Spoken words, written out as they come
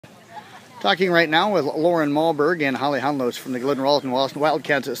Talking right now with Lauren Mahlberg and Holly Handlos from the Glidden Ralston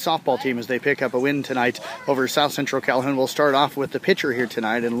Wildcats softball team as they pick up a win tonight over South Central Calhoun. We'll start off with the pitcher here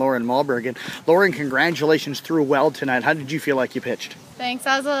tonight and Lauren Mahlberg. And Lauren, congratulations, threw well tonight. How did you feel like you pitched? Thanks.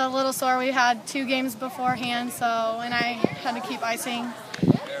 I was a little sore. We had 2 games beforehand, and I had to keep icing.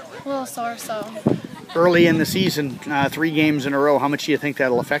 A little sore, so. Early in the season, 3 games in a row, how much do you think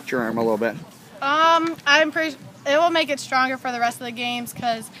that'll affect your arm a little bit? It will make it stronger for the rest of the games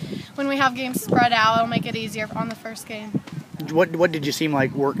because when we have games spread out, it'll make it easier on the first game. What did you seem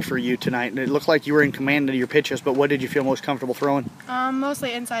like worked for you tonight? It looked like you were in command of your pitches, but what did you feel most comfortable throwing?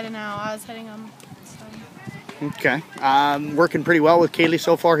 Mostly inside and out. I was hitting them. So. Okay. Working pretty well with Kaylee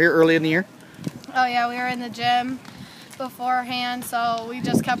so far here early in the year? Oh, yeah. We were in the gym beforehand, so we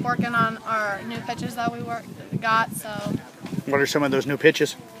just kept working on our new pitches that we got. So. What are some of those new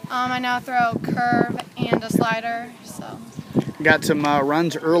pitches? I now throw curve and a slider. So. Got some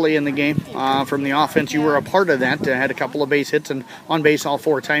runs early in the game from the offense. You were a part of that. Had a couple of base hits and on base all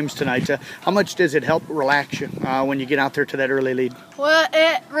 4 times tonight. How much does it help relax you when you get out there to that early lead? Well,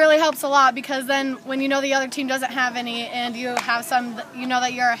 it really helps a lot because then when you know the other team doesn't have any and you have some, you know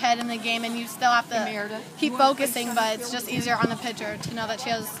that you're ahead in the game and you still have to keep focusing, but it's just easier on the pitcher to know that she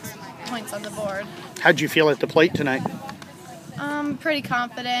has points on the board. How'd you feel at the plate tonight? Pretty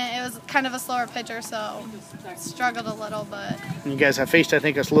confident. It was kind of a slower pitcher, so struggled a little, but... You guys have faced, I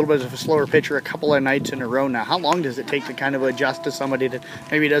think, a little bit of a slower pitcher a couple of nights in a row now. How long does it take to kind of adjust to somebody that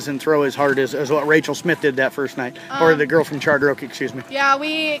maybe doesn't throw as hard as what Rachel Smith did that first night? Or the girl from Charter Oak, excuse me. Yeah,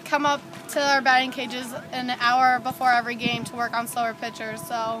 we come up to our batting cages an hour before every game to work on slower pitchers,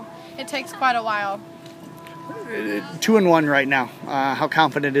 so it takes quite a while. 2-1 right now. How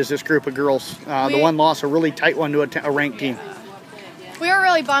confident is this group of girls? The one loss, a really tight one to a ranked team. We were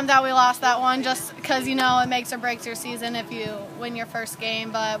really bummed that we lost that one just because, you know, it makes or breaks your season if you win your first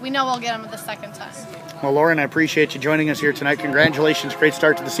game, but we know we'll get them the second time. Well, Lauren, I appreciate you joining us here tonight. Congratulations. Great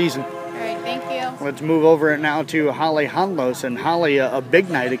start to the season. All right, thank you. Let's move over now to Holly Handlos. And Holly, a big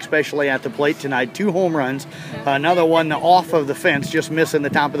night, especially at the plate tonight. 2 home runs. Another one off of the fence, just missing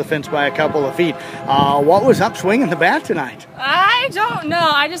the top of the fence by a couple of feet. What was up swinging the bat tonight? I don't know.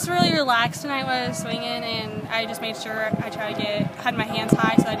 I just really relaxed tonight when I was swinging, and I just made sure I had my hands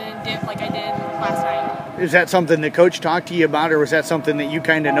high so I didn't dip like I did last night. Is that something that Coach talked to you about, or was that something that you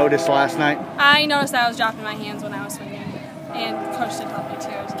kind of noticed last night? I noticed that I was dropping my hands when I was swinging, and Coach did help me too.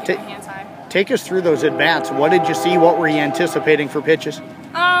 I was keeping my hands high. Take us through those at-bats. What did you see? What were you anticipating for pitches?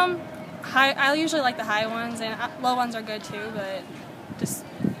 I usually like the high ones, and low ones are good too, but just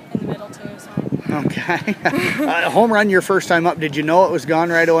in the middle too. So. Okay. Home run your first time up. Did you know it was gone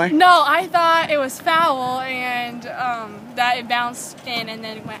right away? No, I thought it was foul and that it bounced in and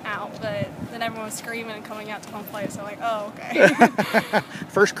then it went out. But then everyone was screaming and coming out to home plate. So like, oh, okay.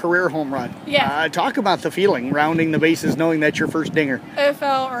 First career home run. Yeah. Talk about the feeling, rounding the bases, knowing that's your first dinger. It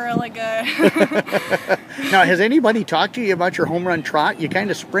felt really good. Now, has anybody talked to you about your home run trot? You kind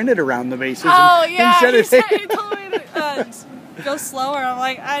of sprinted around the bases. Oh, yeah. He told me to go slower. I'm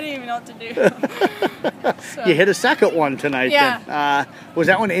like, I didn't even know what to do. So. You hit a second one tonight. Yeah. Then. Was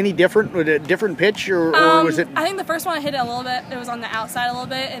that one any different? Was it a different pitch, or was it? I think the first one I hit it a little bit. It was on the outside a little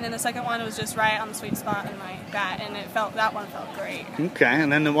bit, and then the second one was just right on the sweet spot in my bat, and that one felt great. Okay,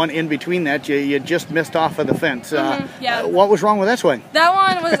 and then the one in between that, you just missed off of the fence. Yeah. What was wrong with that swing? That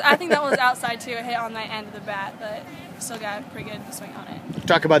one was, I think that was outside too. It hit on the end of the bat, but still got a pretty good swing on it.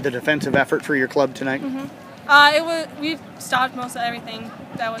 Talk about the defensive effort for your club tonight. We stopped most of everything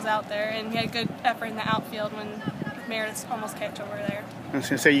that was out there, and we had good effort in the outfield when Meredith's almost catch over there. I was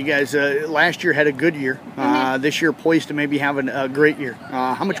going to say, you guys last year had a good year. This year poised to maybe have a great year.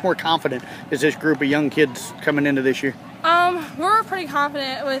 How much more confident is this group of young kids coming into this year? We're pretty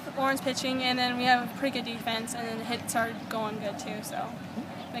confident with Lauren's pitching, and then we have a pretty good defense, and then the hits are going good too, so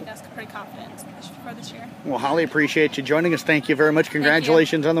I think that's pretty confident for this year. Well, Holly, appreciate you joining us. Thank you very much.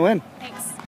 Congratulations on the win. Thanks.